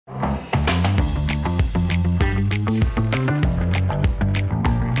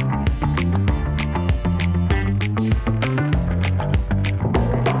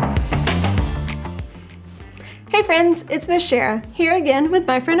friends, it's Miss Shara, here again with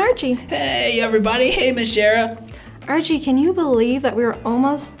my friend Archie. Hey everybody, hey Miss Shara. Archie, can you believe that we were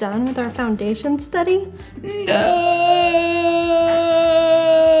almost done with our foundation study? No!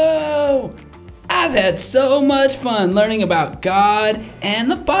 I've had so much fun learning about God and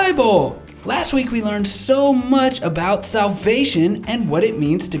the Bible. Last week we learned so much about salvation and what it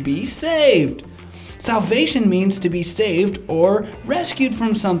means to be saved. Salvation means to be saved or rescued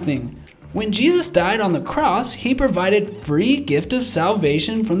from something. When Jesus died on the cross, he provided free gift of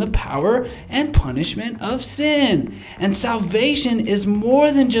salvation from the power and punishment of sin. And salvation is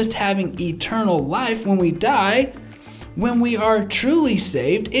more than just having eternal life when we die. When we are truly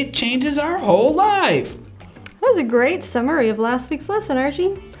saved, it changes our whole life. That was a great summary of last week's lesson,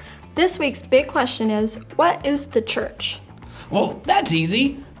 Archie. This week's big question is, what is the church? Well, that's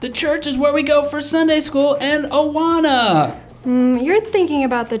easy. The church is where we go for Sunday school and Awana. You're thinking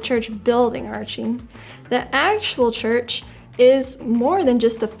about the church building, Archie. The actual church is more than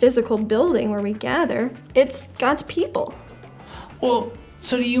just the physical building where we gather. It's God's people. Well,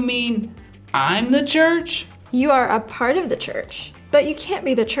 so do you mean I'm the church? You are a part of the church, but you can't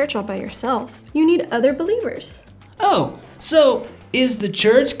be the church all by yourself. You need other believers. Oh, so is the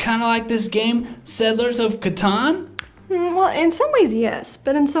church kind of like this game, Settlers of Catan? Well, in some ways, yes,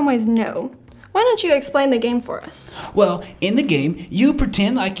 but in some ways, no. Why don't you explain the game for us? Well, in the game, you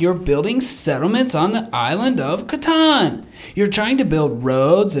pretend like you're building settlements on the island of Catan. You're trying to build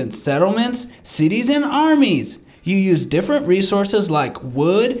roads and settlements, cities and armies. You use different resources like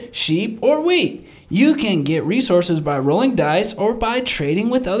wood, sheep, or wheat. You can get resources by rolling dice or by trading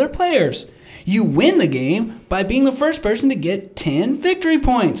with other players. You win the game by being the first person to get 10 victory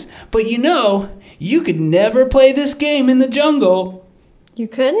points. But you could never play this game in the jungle. You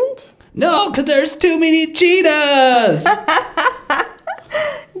couldn't? No, because there's too many cheetahs.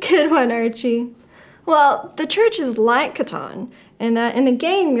 Good one, Archie. Well, the church is like Catan, in that in the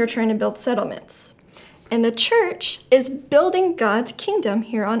game you're trying to build settlements. And the church is building God's kingdom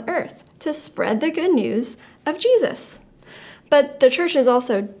here on earth to spread the good news of Jesus. But the church is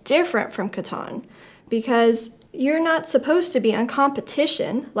also different from Catan because you're not supposed to be in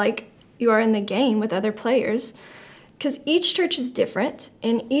competition like you are in the game with other players. Because each church is different,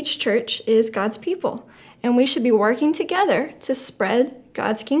 and each church is God's people. And we should be working together to spread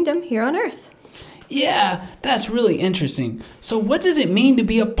God's kingdom here on earth. Yeah, that's really interesting. So what does it mean to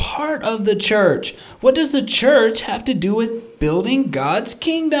be a part of the church? What does the church have to do with building God's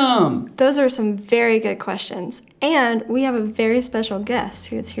kingdom? Those are some very good questions. And we have a very special guest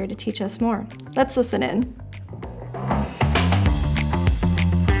who is here to teach us more. Let's listen in.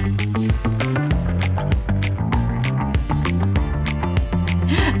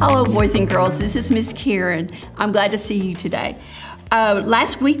 Hello, boys and girls. This is Miss Karen. I'm glad to see you today.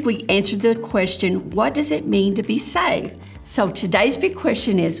 Last week, we answered the question, what does it mean to be saved? So today's big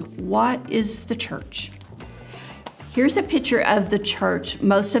question is, what is the church? Here's a picture of the church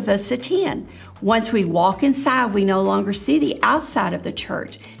most of us attend. Once we walk inside, we no longer see the outside of the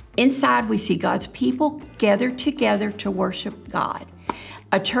church. Inside, we see God's people gathered together to worship God.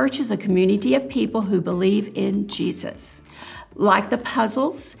 A church is a community of people who believe in Jesus. Like the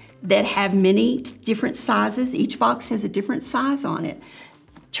puzzles that have many different sizes, each box has a different size on it.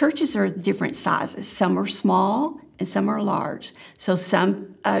 Churches are different sizes. Some are small and some are large. So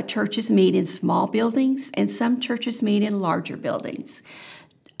some churches meet in small buildings and some churches meet in larger buildings.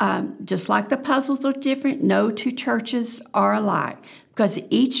 Just like the puzzles are different, no two churches are alike because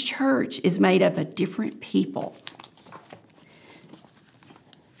each church is made up of different people.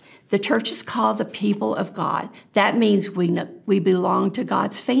 The church is called the people of God. That means we belong to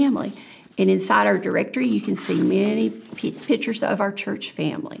God's family. And inside our directory, you can see many pictures of our church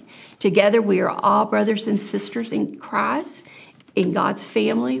family. Together, we are all brothers and sisters in Christ, in God's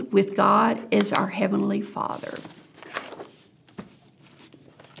family, with God as our Heavenly Father.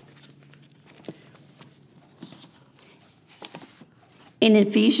 In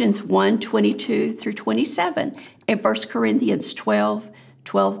Ephesians 1:22 through 27, and 1 Corinthians 12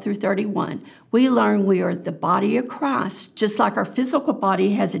 through 31, we learn we are the body of Christ. Just like our physical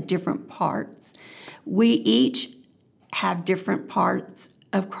body has a different parts, we each have different parts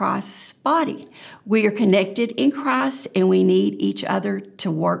of Christ's body. We are connected in Christ, and we need each other to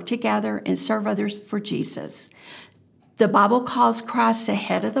work together and serve others for Jesus. The Bible calls Christ the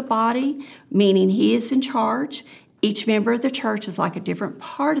head of the body, meaning he is in charge. Each member of the church is like a different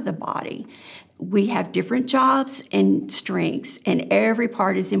part of the body. We have different jobs and strengths, and every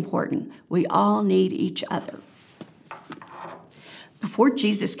part is important. We all need each other. Before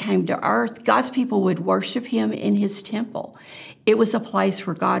Jesus came to earth, God's people would worship him in his temple. It was a place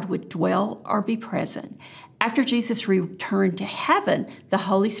where God would dwell or be present. After Jesus returned to heaven, the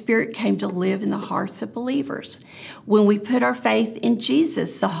Holy Spirit came to live in the hearts of believers. When we put our faith in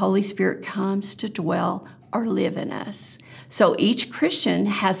Jesus, the Holy Spirit comes to dwell or live in us. So each Christian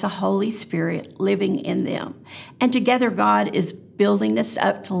has a Holy Spirit living in them. And together, God is building us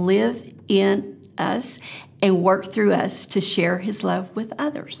up to live in us and work through us to share His love with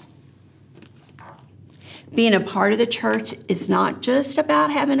others. Being a part of the church is not just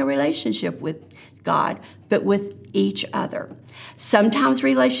about having a relationship with God, but with each other. Sometimes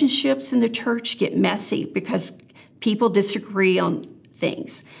relationships in the church get messy because people disagree on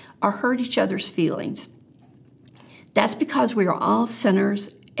things or hurt each other's feelings. That's because we are all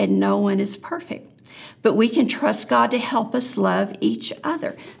sinners and no one is perfect. But we can trust God to help us love each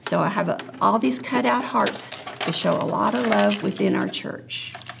other. So I have all these cut out hearts to show a lot of love within our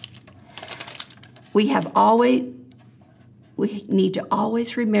church. We need to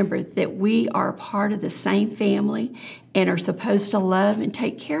always remember that we are a part of the same family and are supposed to love and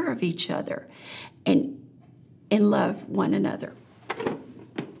take care of each other and love one another.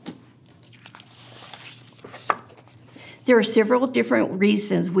 There are several different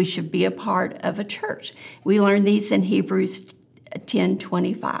reasons we should be a part of a church. We learn these in Hebrews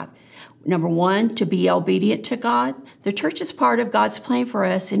 10:25. Number one, to be obedient to God. The church is part of God's plan for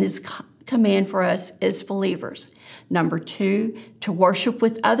us and His command for us as believers. Number two, to worship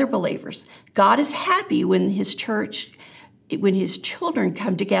with other believers. God is happy when His children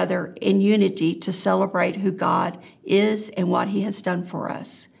come together in unity to celebrate who God is and what He has done for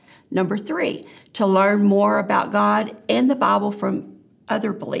us. Number three, to learn more about God and the Bible from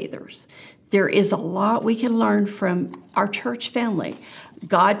other believers. There is a lot we can learn from our church family.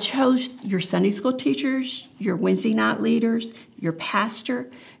 God chose your Sunday school teachers, your Wednesday night leaders, your pastor,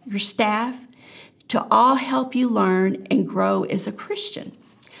 your staff, to all help you learn and grow as a Christian.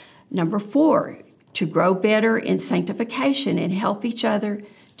 Number four, to grow better in sanctification and help each other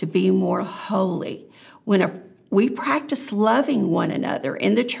to be more holy. When we practice loving one another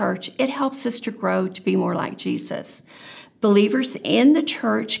in the church, it helps us to grow to be more like Jesus. Believers in the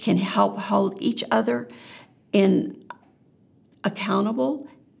church can help hold each other in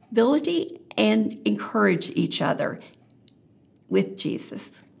accountability and encourage each other with Jesus.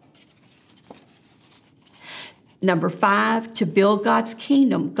 Number five, to build God's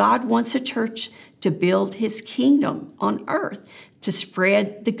kingdom. God wants a church to build His kingdom on earth, to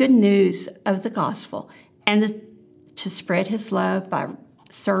spread the good news of the gospel, and to spread His love by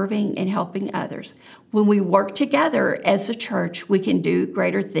serving and helping others. When we work together as a church, we can do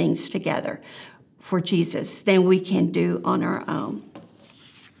greater things together for Jesus than we can do on our own.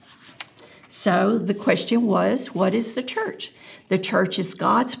 So the question was, what is the church? The church is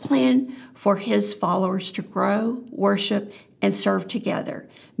God's plan for His followers to grow, worship, and serve together.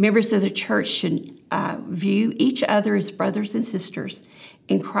 Members of the church should view each other as brothers and sisters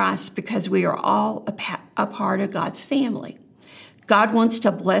in Christ because we are all a part of God's family. God wants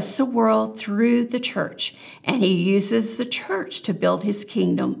to bless the world through the church, and He uses the church to build His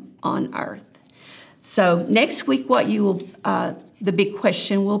kingdom on earth. So next week, the big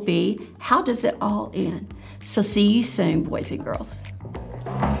question will be, how does it all end? So see you soon, boys and girls.